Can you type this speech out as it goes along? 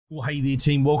Well, hey there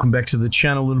team, welcome back to the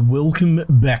channel and welcome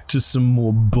back to some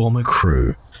more Bomber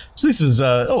Crew. So this is,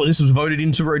 this was voted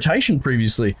into rotation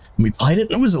previously, and we played it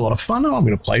and it was a lot of fun, and I'm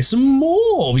going to play some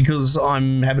more because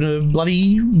I'm having a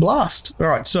bloody blast.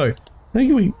 Alright, so, I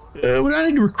think we don't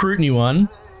need to recruit anyone,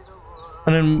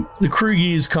 and then the crew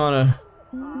gear is kind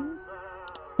of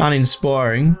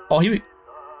uninspiring. Oh, here we...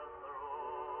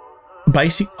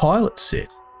 Basic pilot set.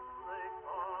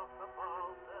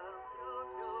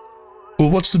 Well,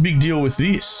 what's the big deal with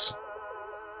this?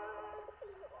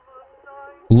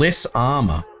 Less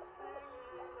armor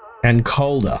and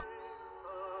colder,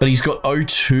 but he's got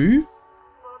O2.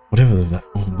 Whatever that.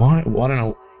 Why? I don't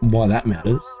know why that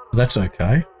matters. But that's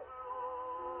okay.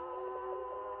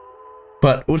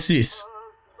 But what's this?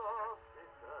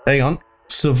 Hang on.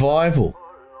 Survival.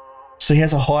 So he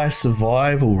has a higher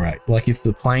survival rate, like if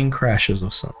the plane crashes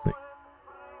or something.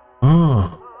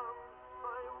 Oh.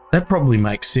 That probably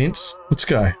makes sense. Let's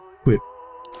go. Equip.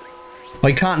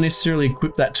 I can't necessarily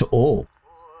equip that to all.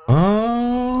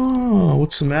 Oh,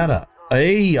 what's the matter?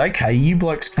 Hey, okay, you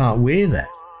blokes can't wear that.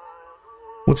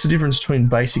 What's the difference between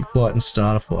basic flight and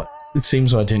starter flight? It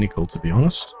seems identical, to be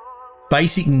honest.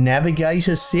 Basic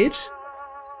navigator set.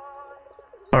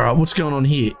 Alright, what's going on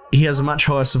here? He has a much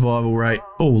higher survival rate.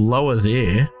 Oh, lower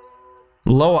there.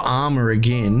 Lower armor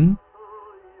again.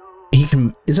 He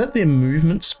can... Is that their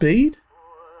movement speed?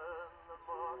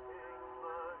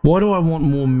 Why do I want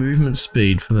more movement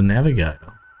speed for the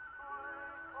navigator?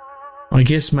 I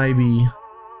guess maybe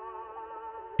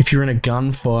if you're in a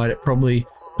gunfight, it probably...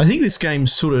 I think this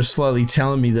game's sort of slowly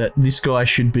telling me that this guy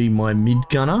should be my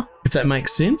mid-gunner, if that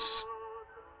makes sense.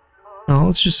 Oh,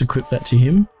 let's just equip that to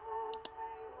him.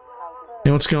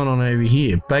 Now what's going on over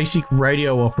here? Basic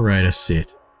radio operator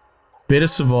set. Better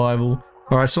survival.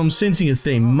 Alright, so I'm sensing a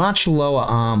theme. Much lower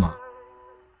armor.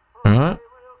 Alright.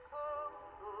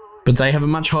 But they have a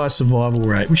much higher survival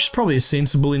rate, which is probably a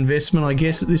sensible investment, I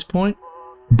guess, at this point.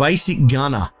 Basic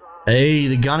gunner. Hey,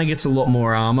 the gunner gets a lot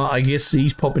more armor. I guess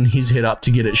he's popping his head up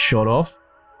to get it shot off.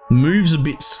 Moves a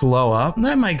bit slower.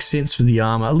 That makes sense for the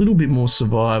armor. A little bit more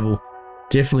survival.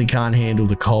 Definitely can't handle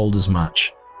the cold as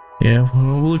much. Yeah,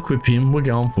 well, we'll equip him. We're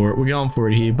going for it. We're going for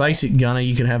it here. Basic gunner,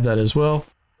 you can have that as well.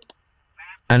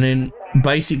 And then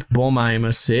basic bomb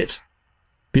aimer set.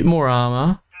 Bit more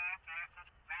armor.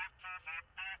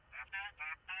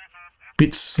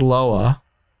 Bit slower.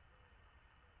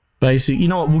 Basic. You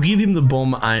know what? We'll give him the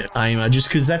bomb aimer just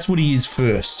because that's what he is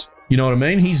first. You know what I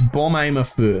mean? He's bomb aimer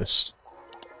first.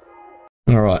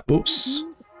 Alright. Oops.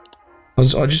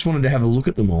 I just wanted to have a look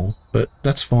at them all, but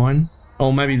that's fine.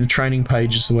 Oh, maybe the training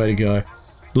page is the way to go.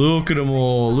 Look at them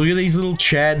all. Look at these little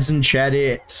chads and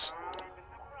chadettes.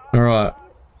 Alright.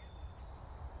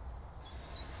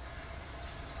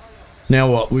 Now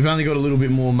what? We've only got a little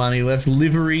bit more money left.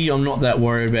 Livery, I'm not that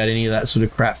worried about any of that sort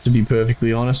of crap, to be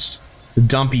perfectly honest. The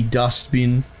dumpy dust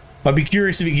bin. I'd be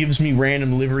curious if it gives me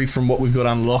random livery from what we've got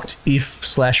unlocked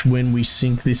if/when we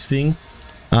sink this thing.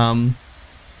 Armored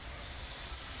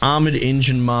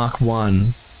engine Mark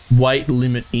 1. Weight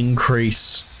limit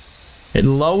increase. It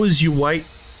lowers your weight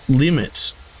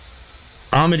limit.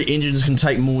 Armored engines can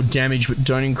take more damage but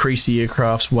don't increase the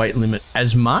aircraft's weight limit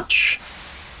as much.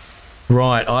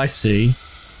 Right, I see.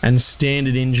 And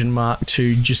standard engine Mark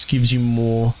 2 just gives you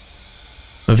more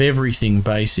of everything,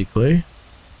 basically.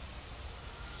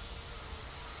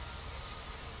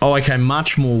 Oh, okay,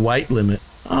 much more weight limit.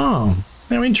 Oh,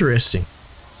 how interesting.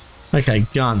 Okay,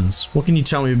 guns. What can you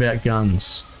tell me about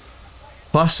guns?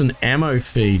 Plus an ammo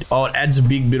feed. Oh, it adds a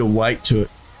big bit of weight to it.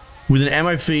 With an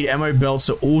ammo feed, ammo belts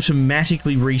are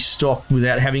automatically restocked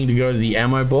without having to go to the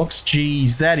ammo box.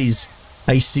 Geez, that is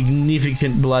a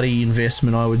significant bloody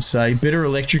investment, I would say. Better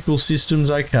electrical systems,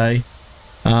 okay.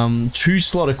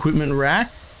 2-slot equipment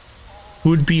rack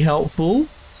would be helpful.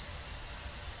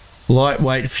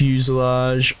 Lightweight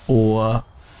fuselage or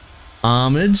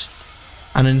armored.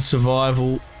 And then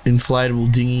survival,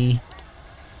 inflatable dinghy,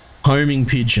 homing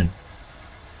pigeon.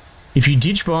 If you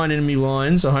ditch behind enemy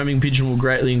lines, a homing pigeon will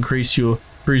greatly increase your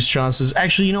cruise chances.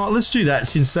 Actually, you know what? Let's do that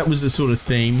since that was the sort of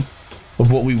theme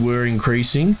of what we were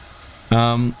increasing.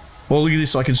 Well, look at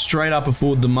this. I can straight up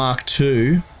afford the Mark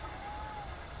II.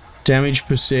 Damage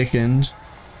per second.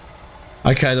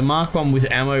 Okay, the Mark 1 with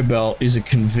ammo belt is a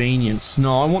convenience.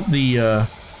 No, I want the,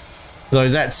 though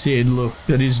that said, look,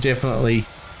 that is definitely...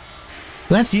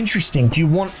 That's interesting. Do you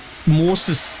want more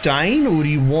sustain or do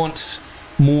you want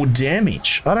more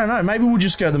damage? I don't know. Maybe we'll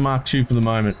just go the Mark II for the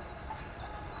moment.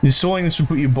 Installing this will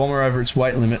put your bomber over its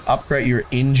weight limit. Upgrade your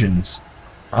engines.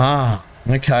 Ah,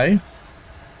 okay.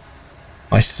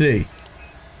 I see.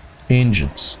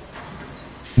 Engines.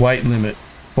 Weight limit.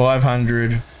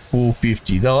 500.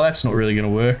 450. Oh, that's not really going to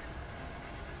work.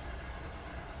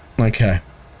 Okay.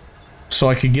 So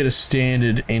I could get a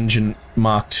standard engine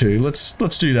Mark II.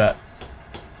 Let's do that.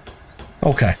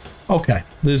 Okay. Okay.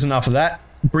 There's enough of that.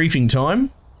 Briefing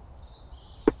time.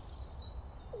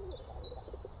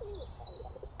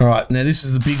 Alright, now this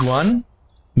is the big one.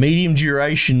 Medium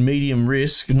duration, medium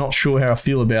risk. Not sure how I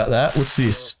feel about that. What's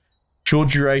this? Short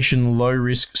duration, low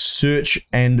risk, search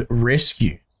and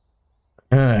rescue.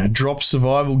 Drop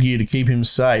survival gear to keep him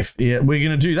safe. Yeah, we're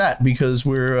going to do that because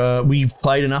we've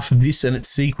played enough of this and its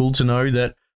sequel to know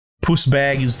that puss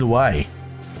bag is the way.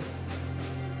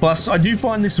 Plus, I do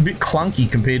find this a bit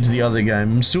clunky compared to the other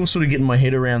game. I'm still sort of getting my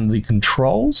head around the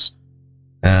controls.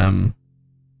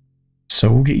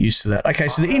 So we'll get used to that. Okay,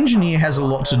 so the engineer has a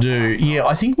lot to do. Yeah,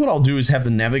 I think what I'll do is have the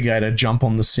navigator jump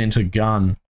on the center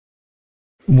gun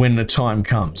when the time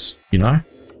comes, you know?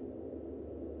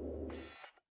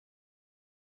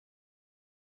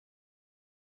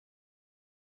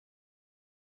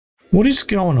 What is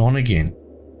going on again?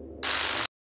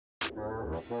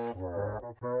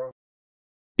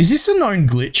 Is this a known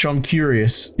glitch? I'm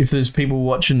curious if there's people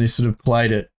watching this that have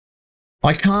played it.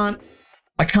 I can't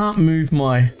move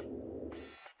my...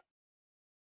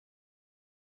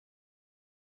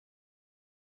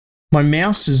 My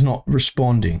mouse is not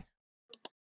responding.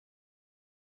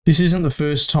 This isn't the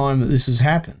first time that this has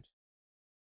happened.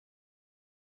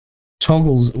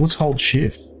 Toggles, what's hold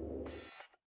shift?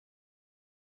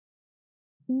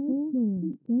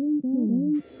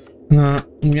 No,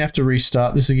 I'm going to have to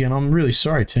restart this again. I'm really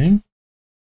sorry, team.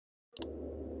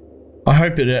 I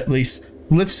hope it at least...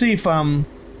 Let's see if,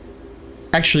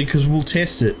 actually, because we'll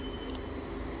test it.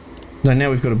 No,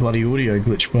 now we've got a bloody audio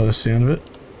glitch by the sound of it.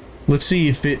 Let's see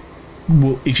if it...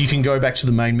 if you can go back to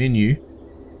the main menu.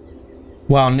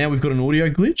 Wow, now we've got an audio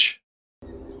glitch?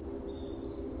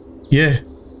 Yeah.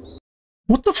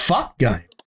 What the fuck, game?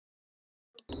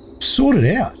 Sort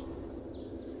it out.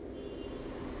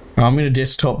 I'm going to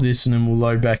desktop this and then we'll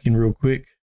load back in real quick.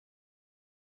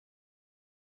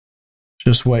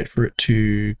 Just wait for it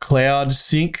to cloud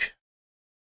sync.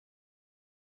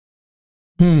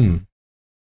 Might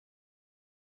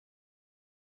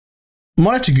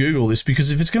have to Google this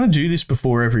because if it's going to do this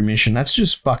before every mission, that's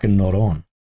just fucking not on.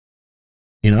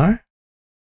 You know?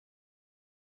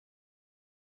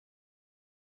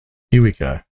 Here we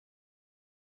go.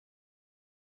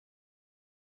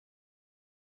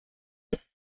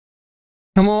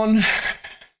 Come on.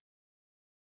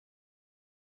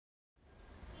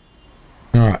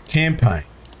 Alright, campaign.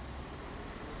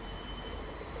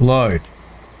 Load.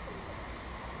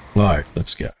 Load,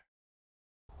 let's go.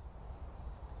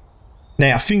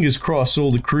 Now, fingers crossed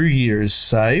all the crew gear is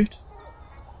saved.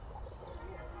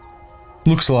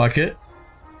 Looks like it.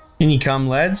 In you come,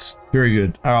 lads. Very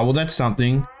good. Alright, well that's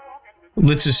something.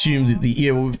 Let's assume that the...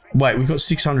 Yeah, wait, we've got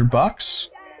 600 bucks?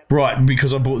 Right,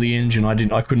 because I bought the engine,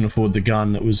 I couldn't afford the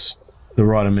gun that was the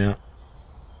right amount.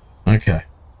 Okay.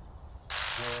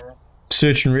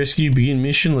 Search and rescue, begin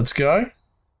mission, let's go.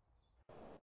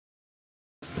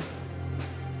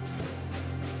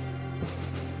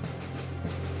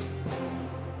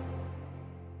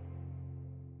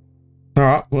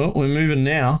 Alright, well, we're moving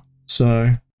now,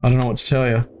 so I don't know what to tell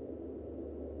you.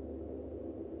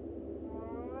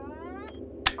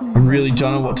 I really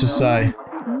don't know what to say.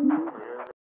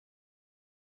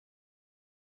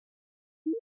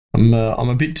 I'm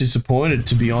a bit disappointed,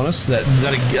 to be honest, that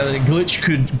a glitch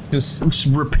could just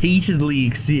repeatedly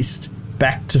exist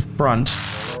back to front,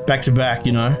 back to back,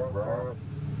 you know.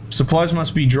 Supplies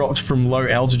must be dropped from low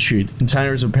altitude.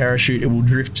 Container is a parachute. It will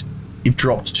drift if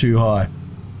dropped too high.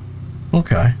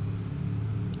 Okay.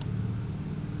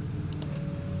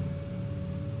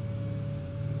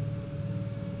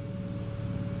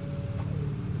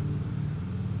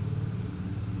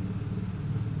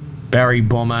 Barry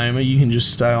bomb aimer, you can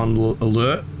just stay on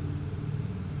alert.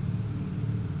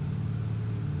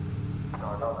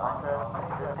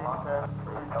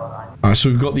 Alright, so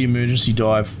we've got the emergency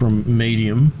dive from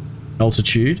medium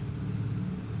altitude.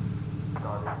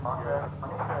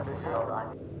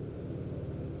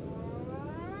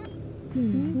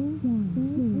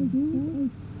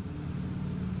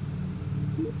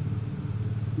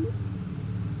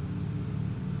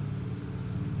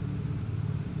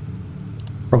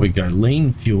 Probably go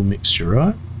lean fuel mixture,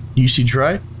 right? Usage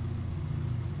rate.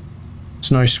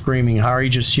 There's no screaming hurry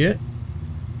just yet.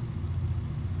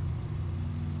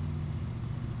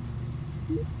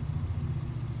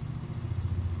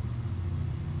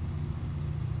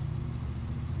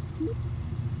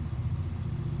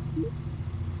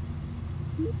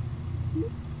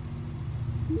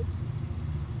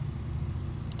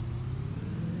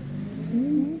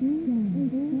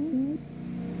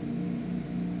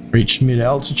 Reached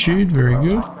mid-altitude, very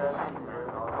good.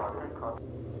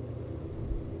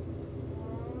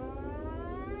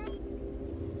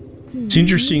 It's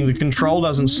interesting, the control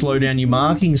doesn't slow down your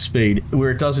marking speed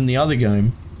where it does in the other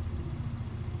game.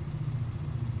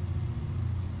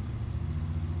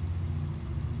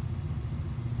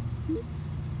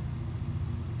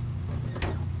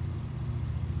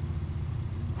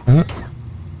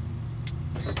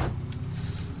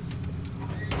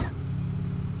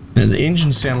 And the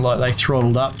engine sounded like they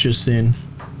throttled up just then.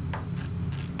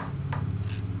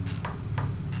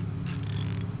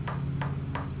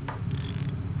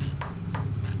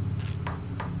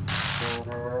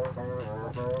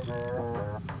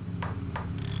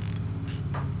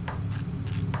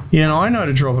 Yeah, and I know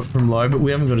to drop it from low, but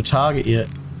we haven't got a target yet.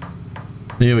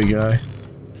 There we go.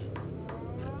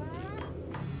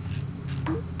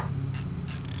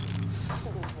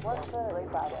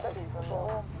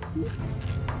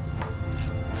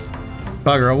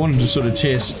 Bugger, I wanted to sort of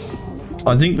test.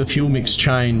 I think the fuel mix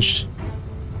changed.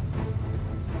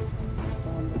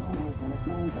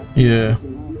 Yeah.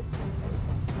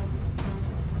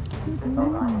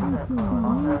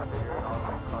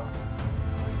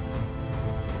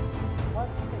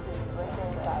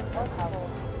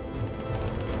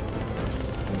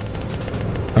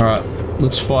 Alright,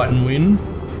 let's fight and win.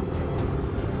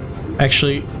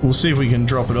 Actually, we'll see if we can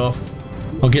drop it off.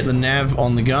 I'll get the nav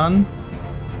on the gun.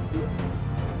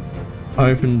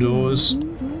 Open doors.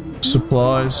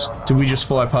 Supplies. Did we just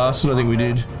fly past it? I think we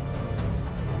did.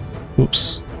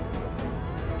 Whoops.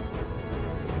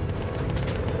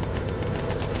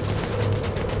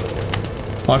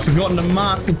 I've forgotten to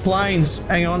mark the planes.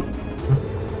 Hang on.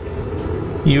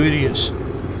 You idiot.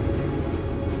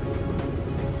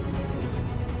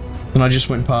 And I just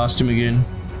went past him again.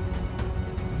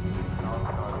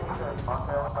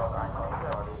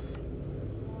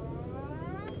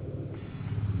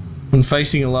 When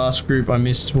facing a last group, I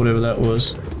missed whatever that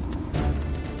was.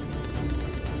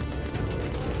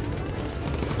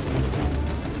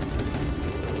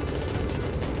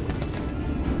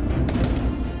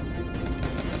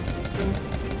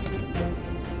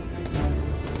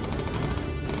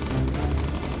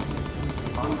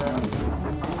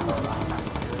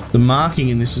 The marking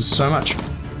in this is so much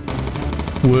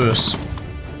worse.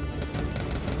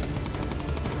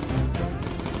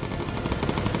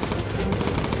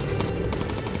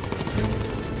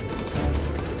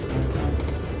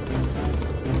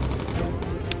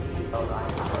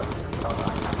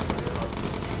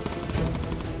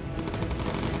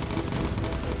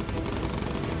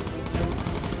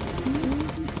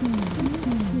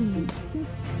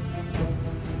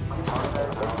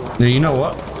 Now, you know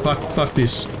what? Fuck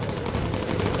this.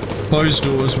 Close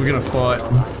doors, we're gonna fight.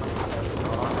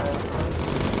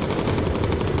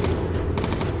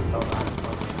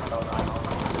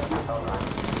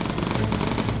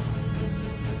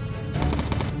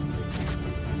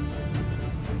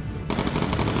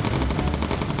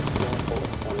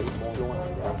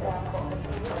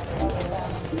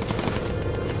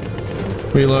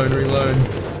 Reload, reload.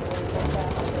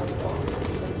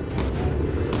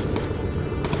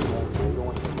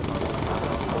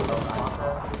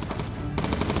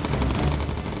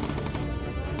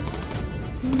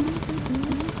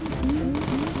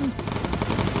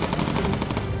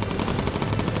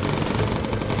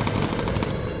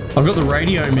 I've got the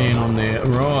radio man on there,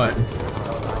 right.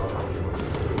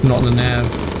 Not the nav.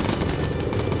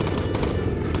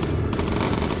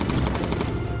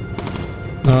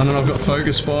 Oh, and then I've got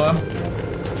focus fire.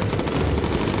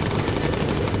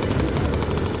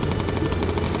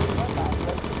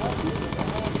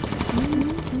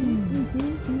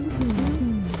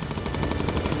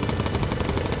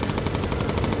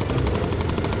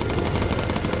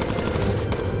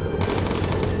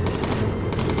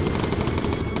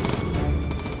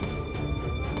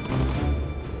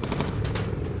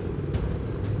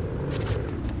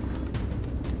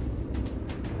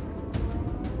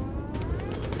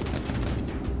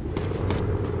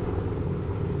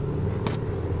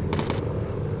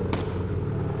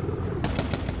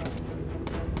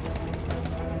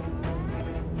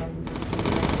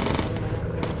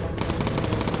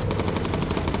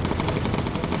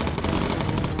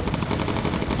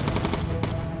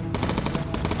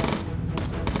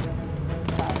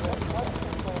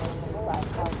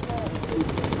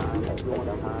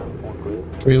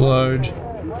 Reload.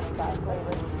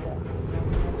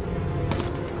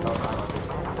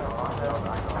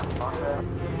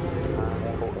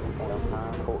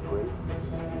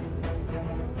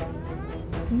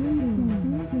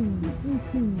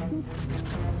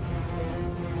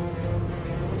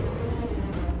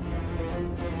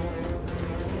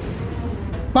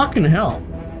 Fucking hell.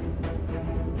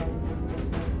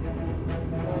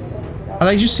 Are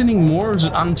they just sending more, or is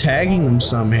it untagging them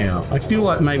somehow? I feel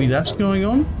like maybe that's going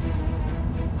on.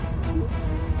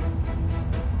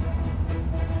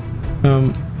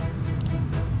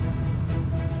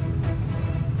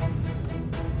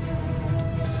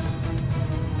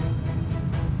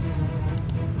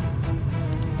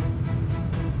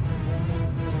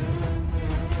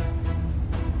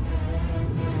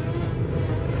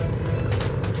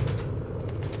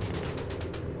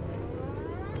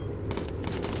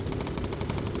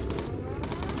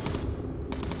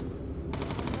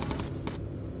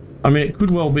 I mean, it could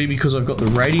well be because I've got the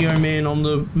radio man on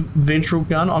the ventral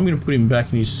gun. I'm going to put him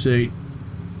back in his seat.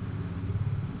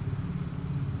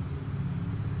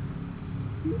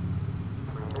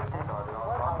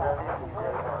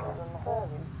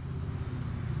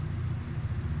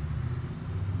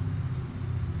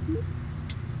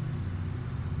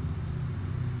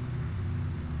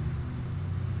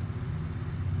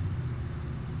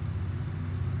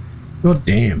 God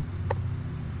damn.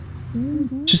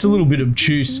 Just a little bit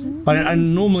obtuse.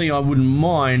 And normally I wouldn't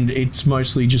mind. It's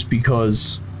mostly just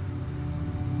because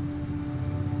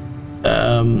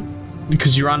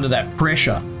you're under that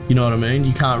pressure. You know what I mean?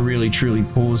 You can't really truly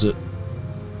pause it.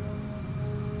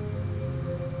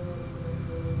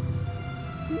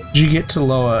 Did you get to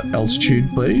lower altitude,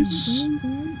 please?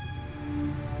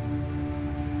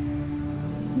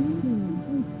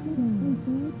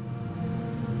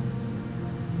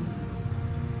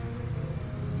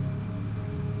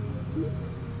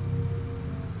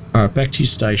 Alright, back to your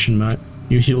station, mate.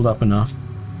 You healed up enough.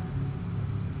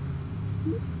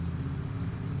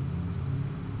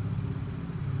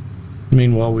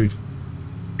 Meanwhile, we've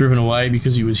driven away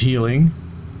because he was healing.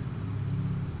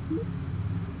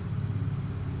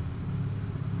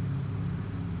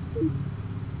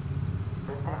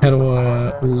 How do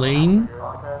I lean?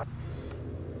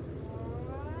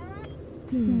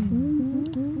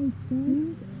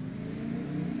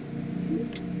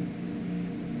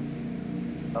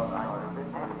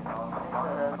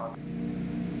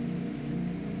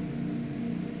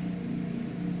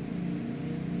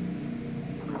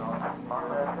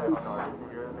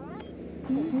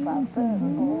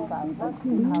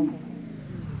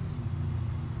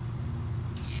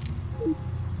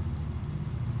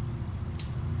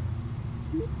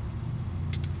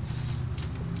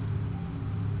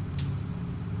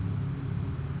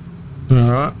 All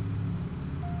right.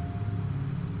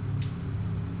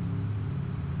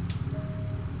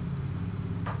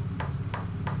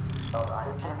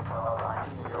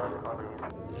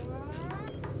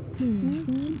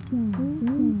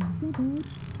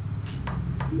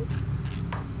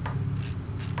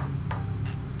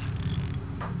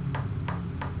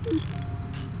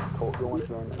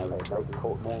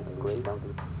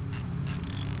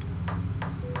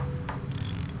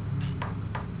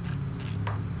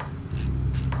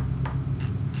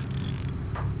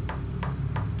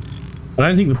 I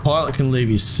don't think the pilot can leave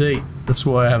his seat. That's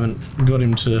why I haven't got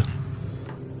him to...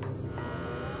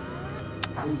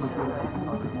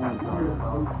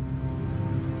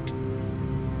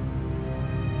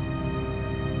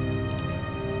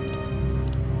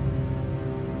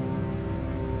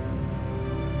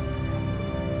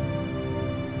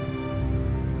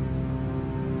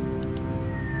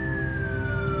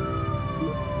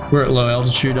 We're at low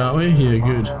altitude, aren't we? Yeah,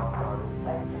 good.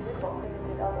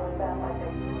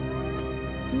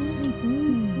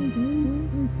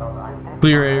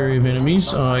 Clear area of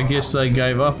enemies. Oh, I guess they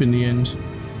gave up in the end.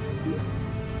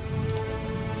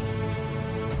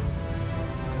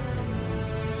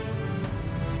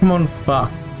 Come on, fuck.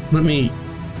 Let me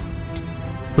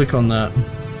click on that.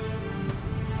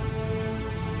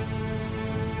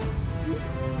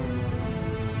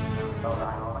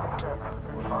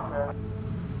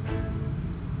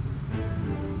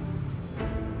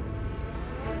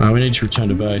 Oh, we need to return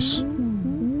to base.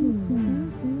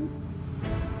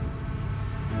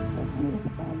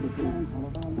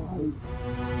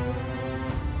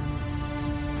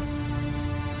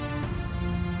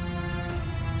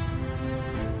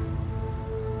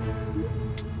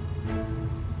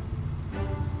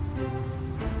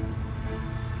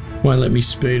 Won't let me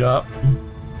speed up.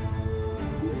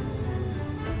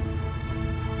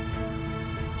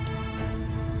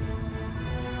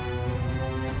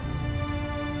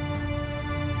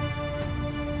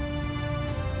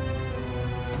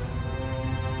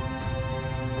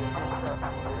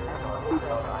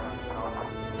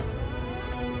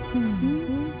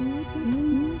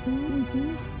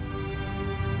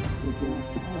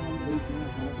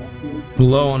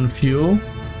 Low on fuel.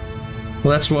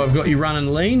 Well, that's why I've got you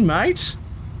running lean, mate.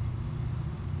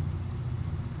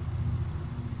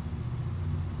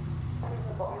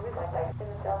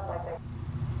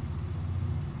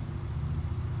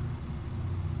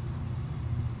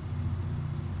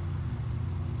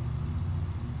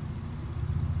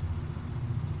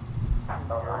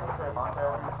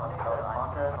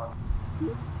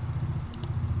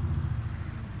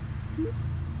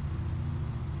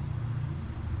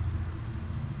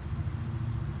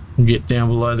 Get down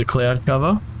below the cloud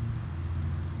cover.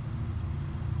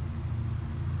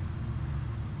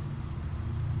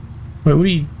 Wait, what are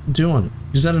you doing?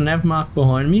 Is that a nav mark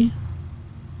behind me?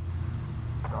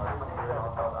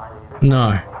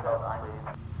 No. I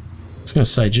was going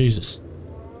to say, Jesus.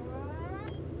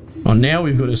 Oh, now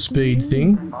we've got a speed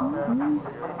thing.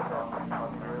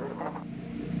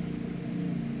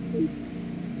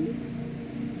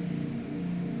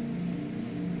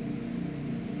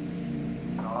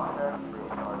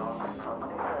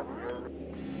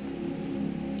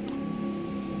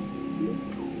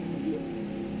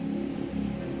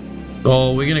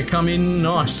 Oh, we're gonna come in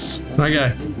nice.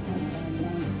 Okay.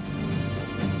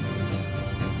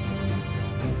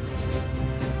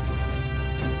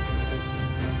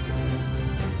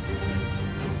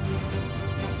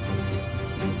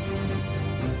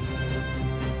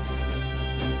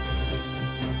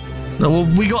 Well,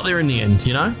 we got there in the end,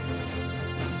 you know?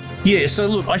 Yeah, so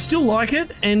look, I still like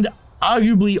it, and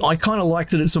arguably I kind of like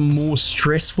that it's a more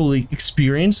stressful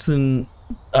experience than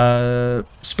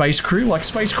Space Crew. Like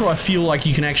Space Crew, I feel like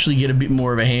you can actually get a bit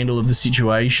more of a handle of the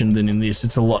situation than in this.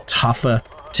 It's a lot tougher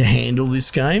to handle this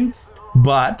game,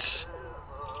 but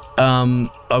I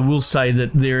will say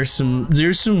that there's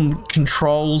some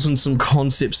controls and some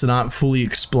concepts that aren't fully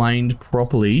explained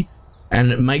properly,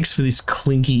 and it makes for this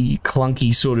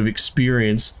clunky sort of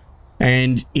experience.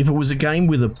 And if it was a game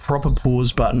with a proper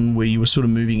pause button where you were sort of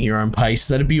moving at your own pace,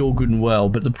 that'd be all good and well.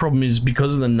 But the problem is,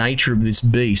 because of the nature of this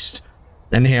beast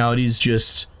and how it is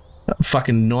just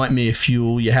fucking nightmare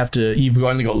fuel, you've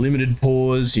only got limited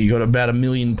pause, you got about 1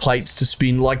 million plates to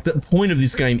spin. Like, the point of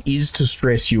this game is to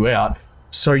stress you out.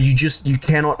 So you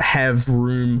cannot have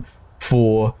room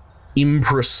for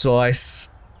imprecise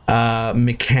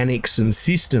mechanics and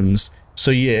systems.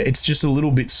 So yeah, it's just a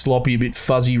little bit sloppy, a bit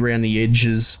fuzzy around the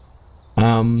edges.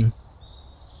 I'm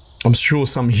sure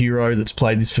some hero that's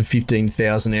played this for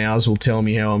 15,000 hours will tell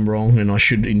me how I'm wrong and I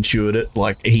should intuit it,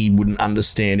 like he wouldn't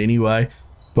understand anyway.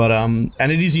 But and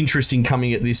it is interesting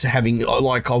coming at this having,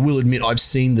 like, I will admit I've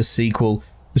seen the sequel.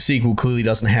 The sequel clearly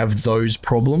doesn't have those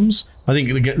problems. I think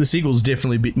the sequel is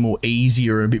definitely a bit more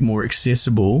easier and a bit more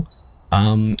accessible.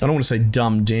 I don't want to say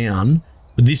dumbed down,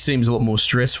 but this seems a lot more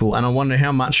stressful, and I wonder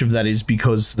how much of that is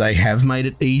because they have made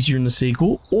it easier in the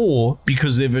sequel, or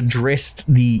because they've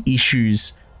addressed the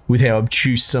issues with how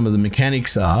obtuse some of the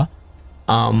mechanics are,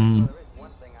 and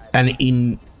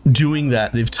in doing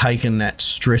that, they've taken that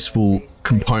stressful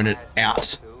component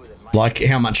out. Like,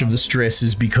 how much of the stress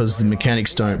is because the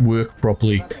mechanics don't work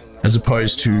properly, as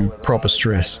opposed to proper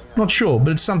stress. Not sure,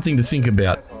 but it's something to think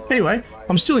about. Anyway,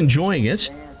 I'm still enjoying it.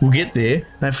 We'll get there.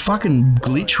 That fucking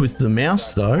glitch with the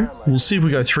mouse, though. We'll see if we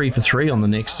go 3 for 3 on the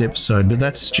next episode, but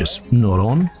that's just not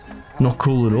on. Not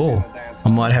cool at all. I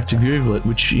might have to Google it,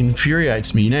 which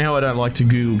infuriates me. You know how I don't like to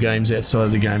Google games outside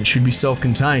of the game. It should be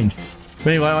self-contained. But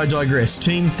anyway, I digress.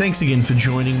 Team, thanks again for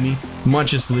joining me. Might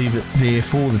just leave it there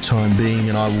for the time being,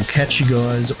 and I will catch you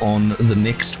guys on the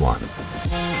next one.